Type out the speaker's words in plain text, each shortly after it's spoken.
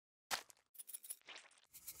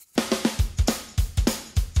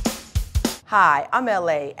Hi, I'm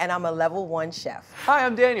LA, and I'm a level 1 chef. Hi,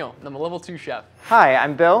 I'm Daniel, and I'm a level 2 chef. Hi,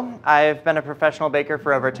 I'm Bill. I've been a professional baker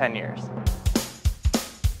for over 10 years.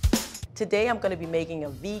 Today I'm going to be making a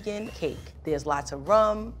vegan cake. There's lots of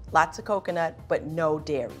rum, lots of coconut, but no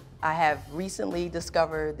dairy. I have recently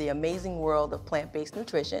discovered the amazing world of plant-based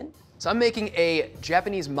nutrition. So I'm making a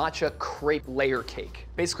Japanese matcha crepe layer cake.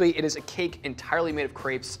 Basically, it is a cake entirely made of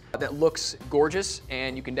crepes that looks gorgeous,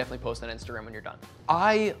 and you can definitely post on Instagram when you're done.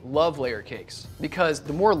 I love layer cakes because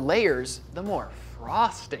the more layers, the more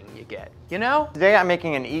frosting you get, you know? Today I'm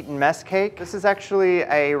making an eat and mess cake. This is actually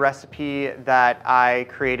a recipe that I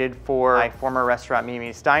created for my former restaurant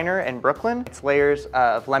Mimi's Diner in Brooklyn. It's layers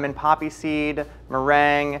of lemon poppy seed,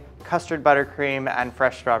 meringue, custard buttercream, and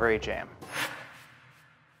fresh strawberry jam.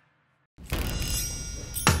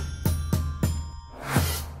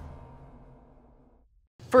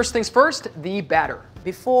 First things first, the batter.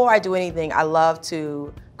 Before I do anything, I love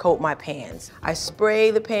to coat my pans. I spray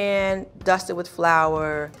the pan, dust it with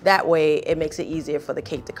flour. That way, it makes it easier for the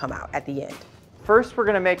cake to come out at the end. First, we're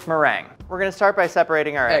gonna make meringue. We're gonna start by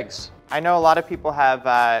separating our eggs. I know a lot of people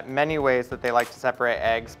have many ways that they like to separate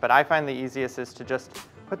eggs, but I find the easiest is to just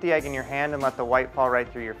put the egg in your hand and let the white fall right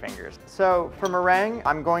through your fingers. So for meringue,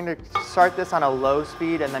 I'm going to start this on a low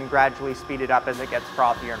speed and then gradually speed it up as it gets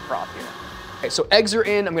frothier and frothier. Okay, so eggs are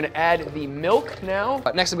in. I'm gonna add the milk now.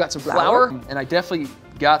 Next I've got some flour, and I definitely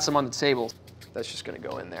got some on the table. That's just gonna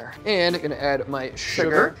go in there. And I'm gonna add my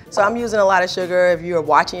sugar. So I'm using a lot of sugar. If you're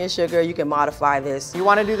watching your sugar, you can modify this. You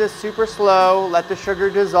wanna do this super slow, let the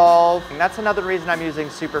sugar dissolve. And that's another reason I'm using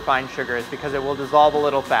super fine sugar is because it will dissolve a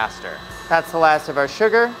little faster. That's the last of our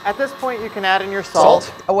sugar. At this point, you can add in your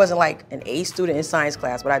salt. I wasn't like an A student in science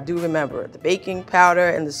class, but I do remember the baking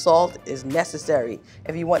powder and the salt is necessary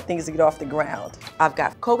if you want things to get off the ground. I've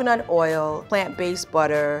got coconut oil, plant-based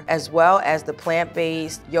butter, as well as the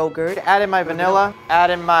plant-based yogurt. Add in my vanilla, add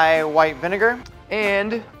in my white vinegar.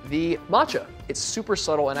 And the matcha. It's super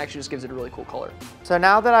subtle and actually just gives it a really cool color. So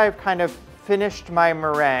now that I've kind of finished my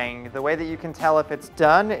meringue, the way that you can tell if it's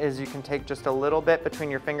done is you can take just a little bit between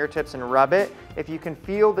your fingertips and rub it. If you can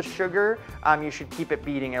feel the sugar, you should keep it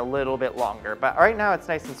beating a little bit longer. But right now it's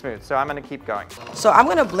nice and smooth, so I'm gonna keep going. So I'm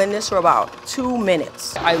gonna blend this for about 2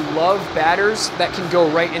 minutes. I love batters that can go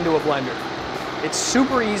right into a blender. It's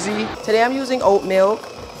super easy. Today I'm using oat milk.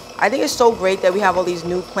 I think it's so great that we have all these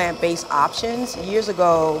new plant-based options. Years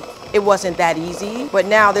ago, it wasn't that easy, but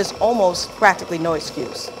now there's almost practically no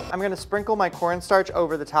excuse. I'm gonna sprinkle my cornstarch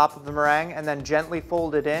over the top of the meringue and then gently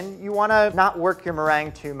fold it in. You wanna not work your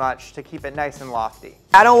meringue too much to keep it nice and lofty.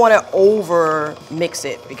 I don't wanna over mix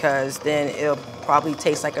it because then it'll probably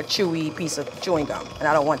taste like a chewy piece of chewing gum, and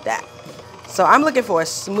I don't want that. So I'm looking for a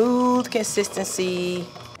smooth consistency.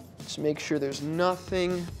 Just make sure there's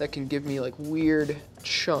nothing that can give me like weird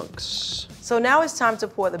chunks. So now it's time to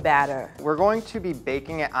pour the batter. We're going to be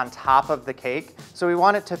baking it on top of the cake, so we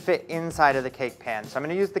want it to fit inside of the cake pan. So I'm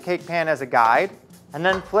gonna use the cake pan as a guide, and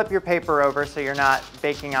then flip your paper over so you're not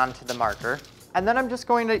baking onto the marker. And then I'm just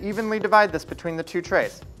going to evenly divide this between the 2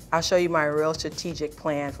 trays. I'll show you my real strategic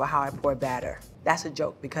plan for how I pour batter. That's a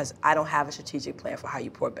joke because I don't have a strategic plan for how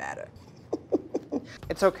you pour batter.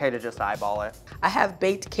 It's okay to just eyeball it. I have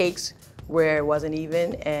baked cakes where it wasn't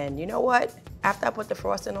even, and you know what? After I put the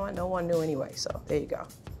frosting on, no one knew anyway, so there you go.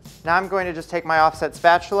 Now I'm going to just take my offset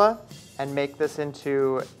spatula and make this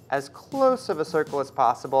into as close of a circle as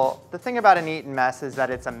possible. The thing about an eat and mess is that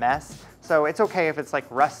it's a mess, so it's okay if it's like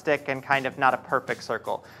rustic and kind of not a perfect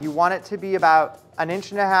circle. You want it to be about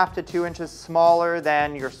 1.5 to 2 inches smaller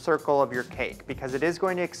than your circle of your cake because it is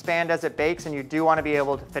going to expand as it bakes and you do want to be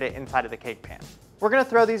able to fit it inside of the cake pan. We're gonna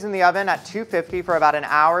throw these in the oven at 250 for about 1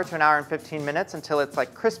 hour to 1 hour and 15 minutes until it's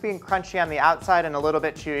like crispy and crunchy on the outside and a little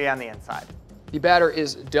bit chewy on the inside. The batter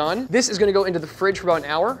is done. This is gonna go into the fridge for about 1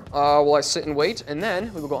 hour while I sit and wait, and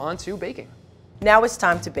then we will go on to baking. Now it's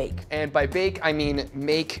time to bake. And by bake, I mean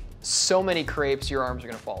make so many crepes your arms are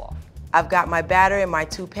gonna fall off. I've got my batter in my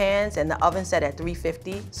 2 pans and the oven set at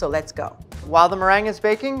 350, so let's go. While the meringue is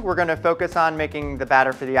baking, we're gonna focus on making the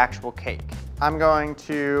batter for the actual cake. I'm going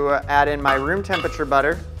to add in my room temperature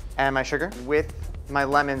butter and my sugar with my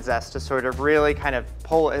lemon zest to sort of really kind of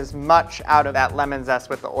pull as much out of that lemon zest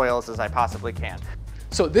with the oils as I possibly can.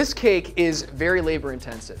 So this cake is very labor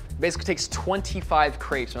intensive. It basically takes 25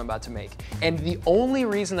 crepes I'm about to make. And the only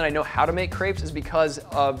reason that I know how to make crepes is because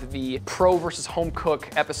of the pro versus home cook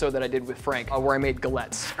episode that I did with Frank where I made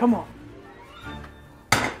galettes. Come on.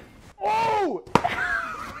 Oh!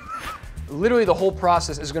 Literally the whole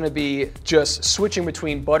process is gonna be just switching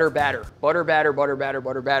between butter, batter, butter, batter, butter, batter,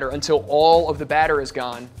 butter, batter until all of the batter is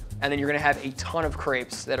gone. And then you're gonna have a ton of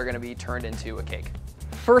crepes that are gonna be turned into a cake.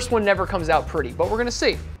 First one never comes out pretty, but we're gonna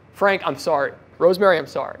see. Frank, I'm sorry. Rosemary, I'm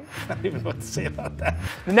sorry. I don't even know what to say about that.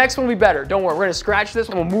 The next one will be better. Don't worry, we're gonna scratch this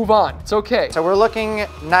and we'll move on. It's okay. So we're looking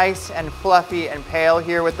nice and fluffy and pale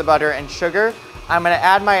here with the butter and sugar. I'm gonna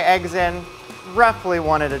add my eggs in roughly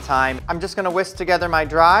one at a time. I'm just gonna whisk together my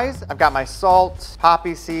dries. I've got my salt,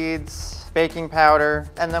 poppy seeds, baking powder,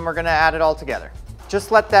 and then we're gonna add it all together.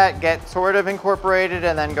 Just let that get sort of incorporated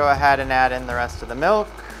and then go ahead and add in the rest of the milk.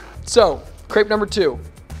 So, crepe number 2.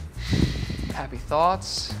 Happy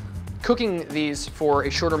thoughts. Cooking these for a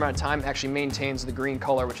shorter amount of time actually maintains the green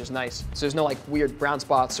color, which is nice. So there's no like weird brown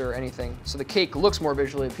spots or anything. So the cake looks more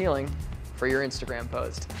visually appealing for your Instagram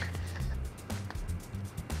post.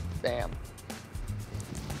 Bam.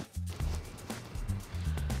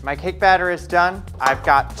 My cake batter is done. I've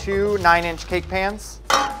got 2 9-inch cake pans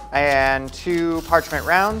and 2 parchment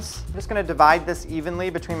rounds. I'm just gonna divide this evenly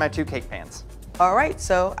between my 2 cake pans. All right,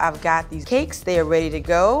 so I've got these cakes. They are ready to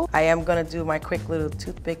go. I am gonna do my quick little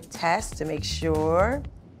toothpick test to make sure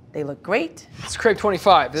they look great. It's crepe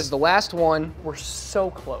 25. This is the last one. We're so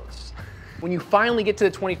close. When you finally get to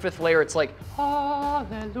the 25th layer, it's like,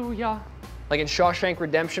 hallelujah. Like in Shawshank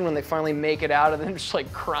Redemption, when they finally make it out and then just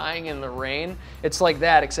like crying in the rain. It's like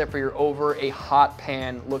that, except for you're over a hot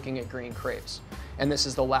pan looking at green crepes. And this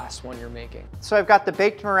is the last one you're making. So I've got the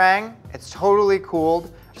baked meringue. It's totally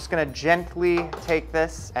cooled. Just gonna gently take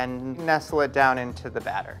this and nestle it down into the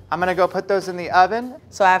batter. I'm gonna go put those in the oven.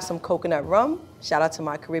 So I have some coconut rum. Shout out to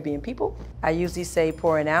my Caribbean people. I usually say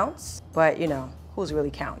pour an ounce, but you know, who's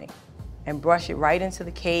really counting? And brush it right into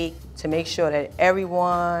the cake to make sure that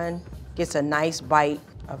everyone gets a nice bite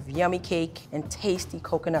of yummy cake and tasty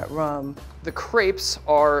coconut rum. The crepes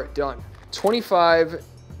are done. 25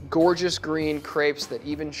 gorgeous green crepes that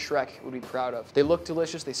even Shrek would be proud of. They look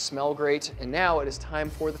delicious, they smell great, and now it is time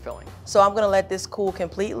for the filling. So I'm gonna let this cool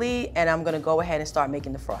completely and I'm gonna go ahead and start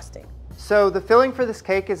making the frosting. So the filling for this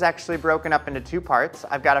cake is actually broken up into 2 parts.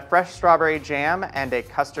 I've got a fresh strawberry jam and a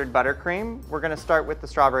custard buttercream. We're gonna start with the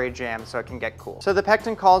strawberry jam so it can get cool. So the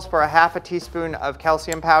pectin calls for a 1/2 teaspoon of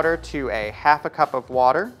calcium powder to a 1/2 cup of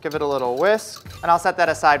water. Give it a little whisk, and I'll set that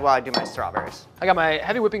aside while I do my strawberries. I got my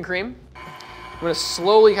heavy whipping cream. I'm gonna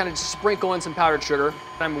slowly kind of sprinkle in some powdered sugar.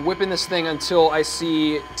 I'm whipping this thing until I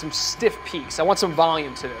see some stiff peaks. I want some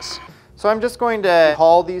volume to this. So I'm just going to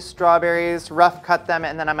hull these strawberries, rough cut them,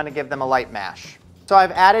 and then I'm gonna give them a light mash. So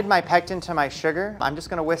I've added my pectin to my sugar. I'm just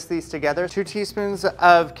gonna whisk these together. 2 teaspoons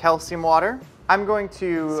of calcium water. I'm going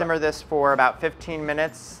to simmer this for about 15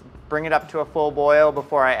 minutes, bring it up to a full boil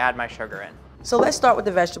before I add my sugar in. So let's start with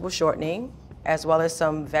the vegetable shortening, as well as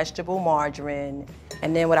some vegetable margarine.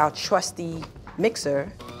 And then with our trusty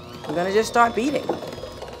mixer, we're gonna just start beating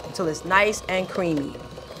until it's nice and creamy.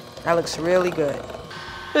 That looks really good.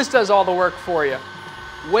 This does all the work for you.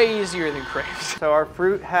 Way easier than crepes. So our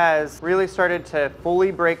fruit has really started to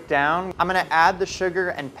fully break down. I'm gonna add the sugar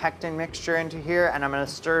and pectin mixture into here, and I'm gonna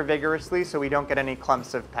stir vigorously so we don't get any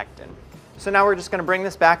clumps of pectin. So now we're just gonna bring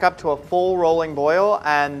this back up to a full rolling boil,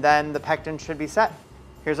 and then the pectin should be set.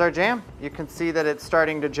 Here's our jam. You can see that it's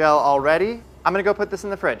starting to gel already. I'm gonna go put this in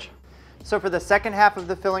the fridge. So for the second half of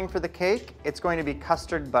the filling for the cake, it's going to be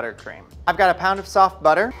custard buttercream. I've got a pound of soft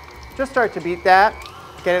butter. Just start to beat that,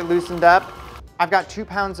 get it loosened up. I've got 2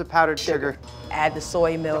 pounds of powdered sugar. Add the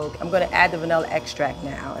soy milk. I'm gonna add the vanilla extract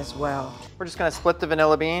now as well. We're just gonna split the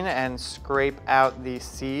vanilla bean and scrape out the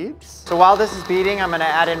seeds. So while this is beating, I'm gonna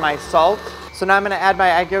add in my salt. So now I'm gonna add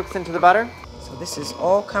my egg yolks into the butter. So this is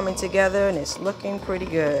all coming together and it's looking pretty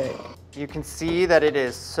good. You can see that it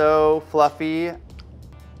is so fluffy.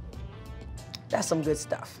 That's some good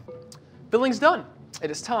stuff. Filling's done. It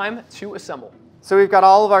is time to assemble. So we've got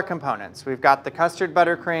all of our components. We've got the custard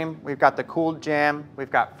buttercream, we've got the cooled jam, we've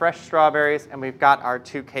got fresh strawberries, and we've got our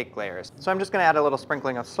 2 cake layers. So I'm just gonna add a little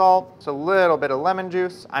sprinkling of salt, just a little bit of lemon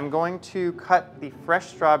juice. I'm going to cut the fresh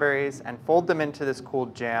strawberries and fold them into this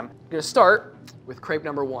cooled jam. I'm gonna start with crepe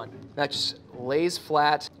number 1. That just lays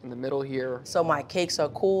flat in the middle here. So my cakes are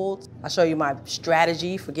cooled. I'll show you my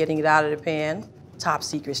strategy for getting it out of the pan. Top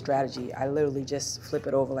secret strategy. I literally just flip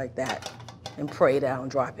it over like that and pray down,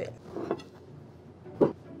 drop it.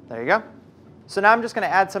 There you go. So now I'm just gonna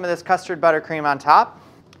add some of this custard buttercream on top.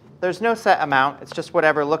 There's no set amount, it's just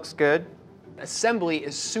whatever looks good. Assembly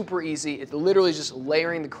is super easy. It's literally just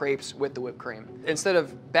layering the crepes with the whipped cream. Instead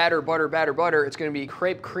of batter, butter, batter, butter, it's gonna be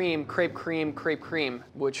crepe cream, crepe cream, crepe cream,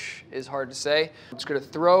 which is hard to say. I'm just gonna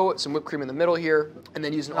throw some whipped cream in the middle here and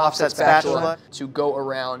then use an offset spatula to go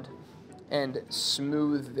around and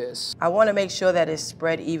smooth this. I want to make sure that it's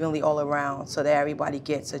spread evenly all around so that everybody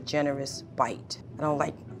gets a generous bite. I don't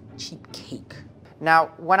like cheap cake.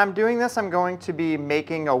 Now, when I'm doing this, I'm going to be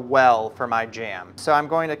making a well for my jam. So I'm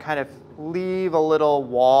going to kind of leave a little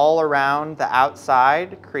wall around the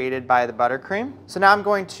outside created by the buttercream. So now I'm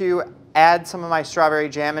going to add some of my strawberry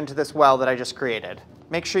jam into this well that I just created.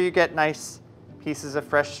 Make sure you get nice pieces of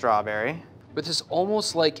fresh strawberry. But this is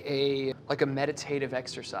almost like a meditative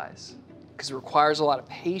exercise because it requires a lot of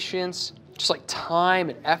patience, just like time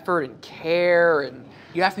and effort and care, and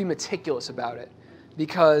you have to be meticulous about it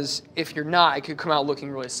because if you're not, it could come out looking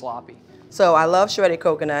really sloppy. So I love shredded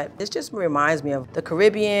coconut. This just reminds me of the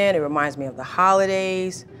Caribbean. It reminds me of the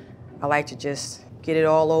holidays. I like to just get it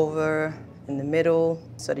all over in the middle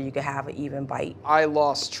so that you can have an even bite. I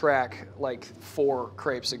lost track like 4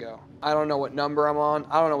 crepes ago. I don't know what number I'm on.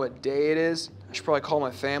 I don't know what day it is. I should probably call my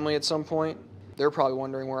family at some point. They're probably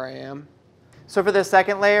wondering where I am. So for the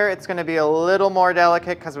second layer, it's going to be a little more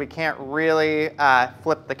delicate because we can't really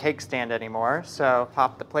flip the cake stand anymore. So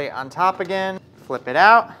pop the plate on top again, flip it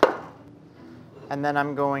out, and then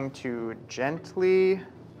I'm going to gently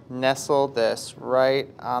nestle this right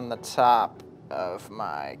on the top of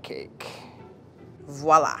my cake.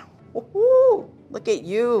 Voila. Woohoo! Look at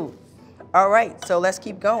you. All right, so let's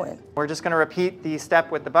keep going. We're just going to repeat the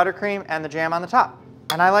step with the buttercream and the jam on the top.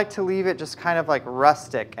 And I like to leave it just kind of like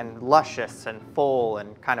rustic and luscious and full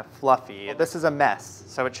and kind of fluffy. This is a mess,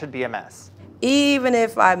 so it should be a mess. Even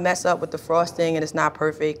if I mess up with the frosting and it's not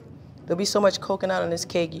perfect, there'll be so much coconut on this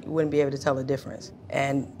cake you wouldn't be able to tell the difference.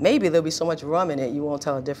 And maybe there'll be so much rum in it you won't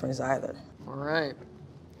tell the difference either. All right.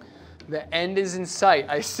 The end is in sight.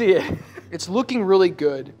 I see it. It's looking really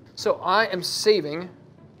good. So I am saving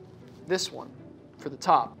this one for the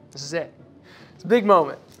top. This is it. It's a big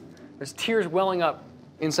moment. There's tears welling up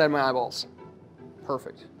inside my eyeballs.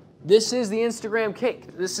 Perfect. This is the Instagram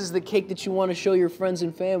cake. This is the cake that you want to show your friends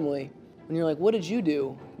and family. And you're like, what did you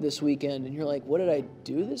do this weekend? And you're like, what did I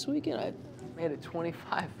do this weekend? I made a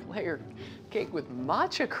 25-layer cake with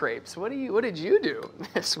matcha crepes. What did you do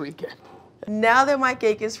this weekend? Now that my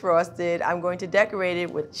cake is frosted, I'm going to decorate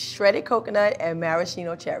it with shredded coconut and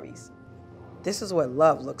maraschino cherries. This is what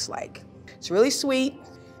love looks like. It's really sweet.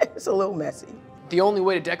 It's a little messy. The only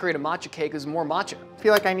way to decorate a matcha cake is more matcha. I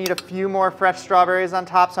feel like I need a few more fresh strawberries on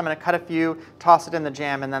top, so I'm going to cut a few, toss it in the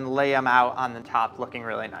jam, and then lay them out on the top looking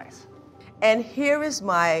really nice. And here is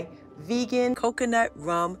my vegan coconut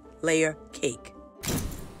rum layer cake.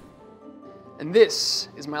 And this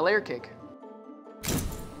is my layer cake.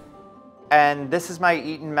 And this is my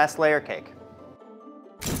eaten mess layer cake.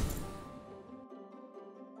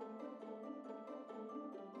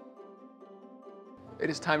 It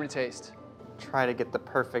is time to taste. Try to get the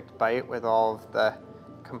perfect bite with all of the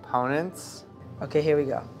components. Okay, here we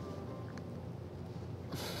go.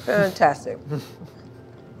 Fantastic.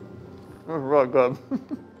 Real good.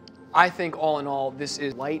 I think all in all, this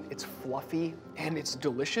is light, it's fluffy, and it's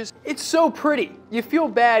delicious. It's so pretty. You feel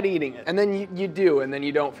bad eating it, and then you do, and then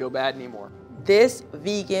you don't feel bad anymore. This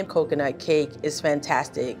vegan coconut cake is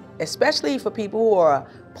fantastic, especially for people who are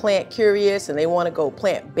plant curious and they want to go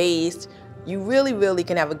plant-based. You really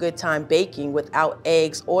can have a good time baking without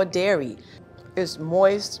eggs or dairy. It's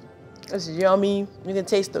moist, it's yummy. You can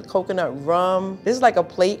taste the coconut rum. This is like a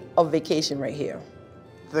plate of vacation right here.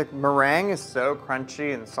 The meringue is so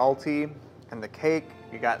crunchy and salty, and the cake,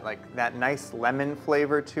 you got like that nice lemon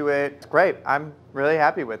flavor to it. It's great. I'm really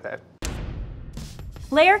happy with it.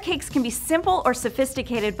 Layer cakes can be simple or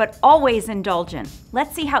sophisticated, but always indulgent.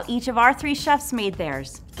 Let's see how each of our 3 chefs made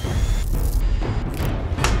theirs.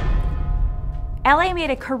 LA made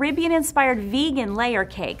a Caribbean-inspired vegan layer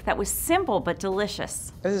cake that was simple but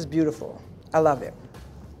delicious. This is beautiful. I love it.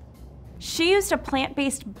 She used a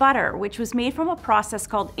plant-based butter, which was made from a process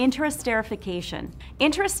called interesterification.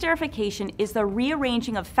 Interesterification is the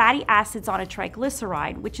rearranging of fatty acids on a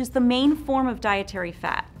triglyceride, which is the main form of dietary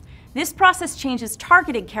fat. This process changes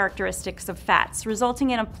targeted characteristics of fats,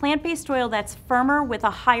 resulting in a plant-based oil that's firmer with a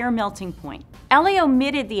higher melting point. Ellie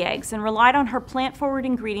omitted the eggs and relied on her plant-forward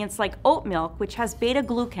ingredients like oat milk, which has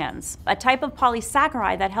beta-glucans, a type of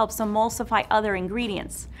polysaccharide that helps emulsify other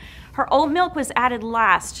ingredients. Her oat milk was added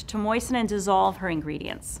last to moisten and dissolve her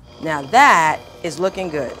ingredients. Now that is looking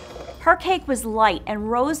good. Her cake was light and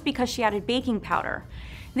rose because she added baking powder.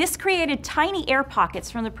 This created tiny air pockets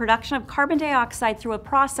from the production of carbon dioxide through a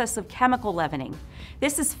process of chemical leavening.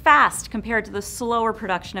 This is fast compared to the slower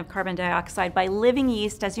production of carbon dioxide by living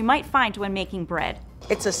yeast, as you might find when making bread.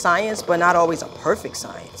 It's a science, but not always a perfect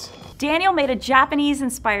science. Daniel made a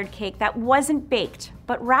Japanese-inspired cake that wasn't baked,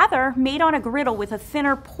 but rather made on a griddle with a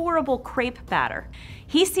thinner, pourable crepe batter.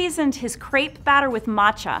 He seasoned his crepe batter with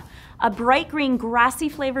matcha, a bright green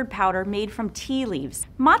grassy-flavored powder made from tea leaves.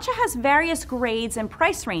 Matcha has various grades and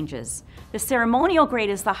price ranges. The ceremonial grade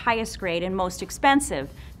is the highest grade and most expensive.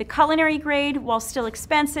 The culinary grade, while still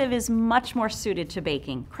expensive, is much more suited to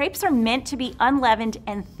baking. Crepes are meant to be unleavened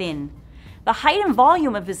and thin. The height and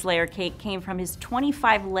volume of his layer cake came from his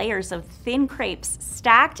 25 layers of thin crepes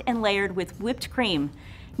stacked and layered with whipped cream,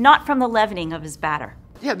 not from the leavening of his batter.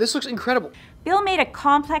 Yeah, this looks incredible. Bill made a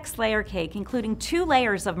complex layer cake including 2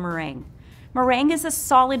 layers of meringue. Meringue is a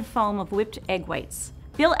solid foam of whipped egg whites.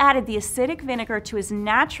 Bill added the acidic vinegar to his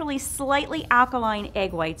naturally slightly alkaline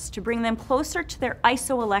egg whites to bring them closer to their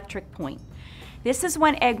isoelectric point. This is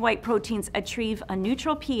when egg white proteins achieve a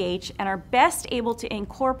neutral pH and are best able to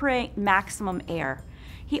incorporate maximum air.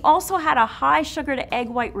 He also had a high sugar to egg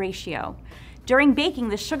white ratio. During baking,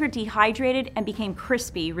 the sugar dehydrated and became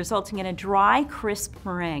crispy, resulting in a dry, crisp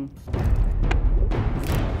meringue.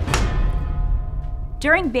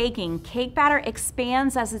 During baking, cake batter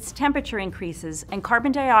expands as its temperature increases and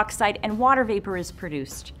carbon dioxide and water vapor is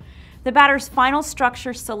produced. The batter's final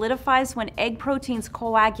structure solidifies when egg proteins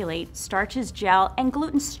coagulate, starches gel, and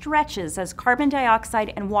gluten stretches as carbon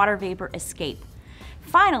dioxide and water vapor escape.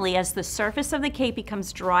 Finally, as the surface of the cake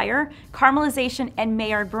becomes drier, caramelization and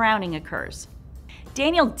Maillard browning occurs.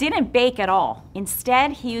 Daniel didn't bake at all.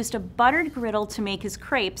 Instead, he used a buttered griddle to make his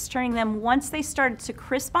crepes, turning them once they started to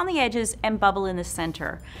crisp on the edges and bubble in the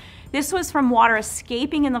center. This was from water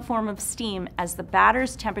escaping in the form of steam as the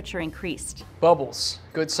batter's temperature increased. Bubbles,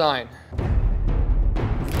 good sign.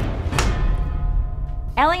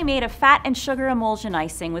 Ellie made a fat and sugar emulsion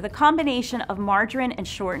icing with a combination of margarine and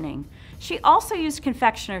shortening. She also used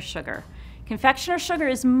confectioner's sugar. Confectioner's sugar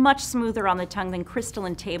is much smoother on the tongue than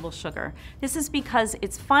crystalline table sugar. This is because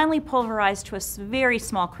it's finely pulverized to a very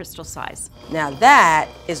small crystal size. Now that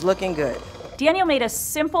is looking good. Daniel made a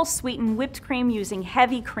simple sweetened whipped cream using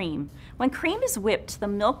heavy cream. When cream is whipped, the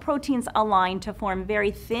milk proteins align to form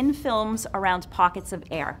very thin films around pockets of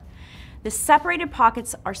air. The separated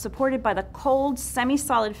pockets are supported by the cold,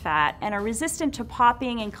 semi-solid fat and are resistant to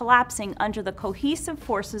popping and collapsing under the cohesive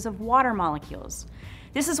forces of water molecules.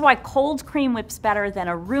 This is why cold cream whips better than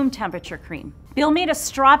a room temperature cream. Bill made a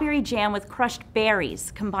strawberry jam with crushed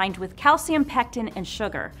berries combined with calcium, pectin, and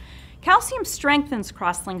sugar. Calcium strengthens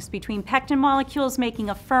cross-links between pectin molecules, making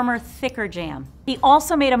a firmer, thicker jam. He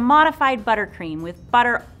also made a modified buttercream with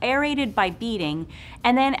butter aerated by beating,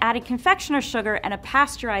 and then added confectioner's sugar and a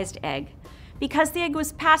pasteurized egg. Because the egg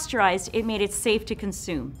was pasteurized, it made it safe to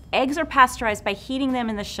consume. Eggs are pasteurized by heating them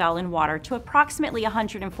in the shell in water to approximately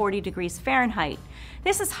 140 degrees Fahrenheit.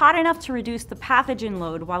 This is hot enough to reduce the pathogen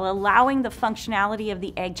load while allowing the functionality of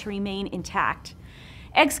the egg to remain intact.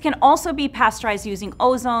 Eggs can also be pasteurized using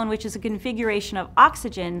ozone, which is a configuration of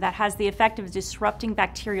oxygen that has the effect of disrupting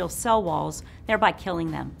bacterial cell walls, thereby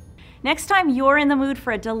killing them. Next time you're in the mood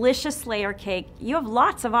for a delicious layer cake, you have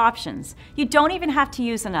lots of options. You don't even have to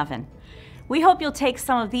use an oven. We hope you'll take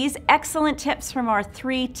some of these excellent tips from our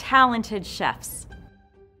 3 talented chefs.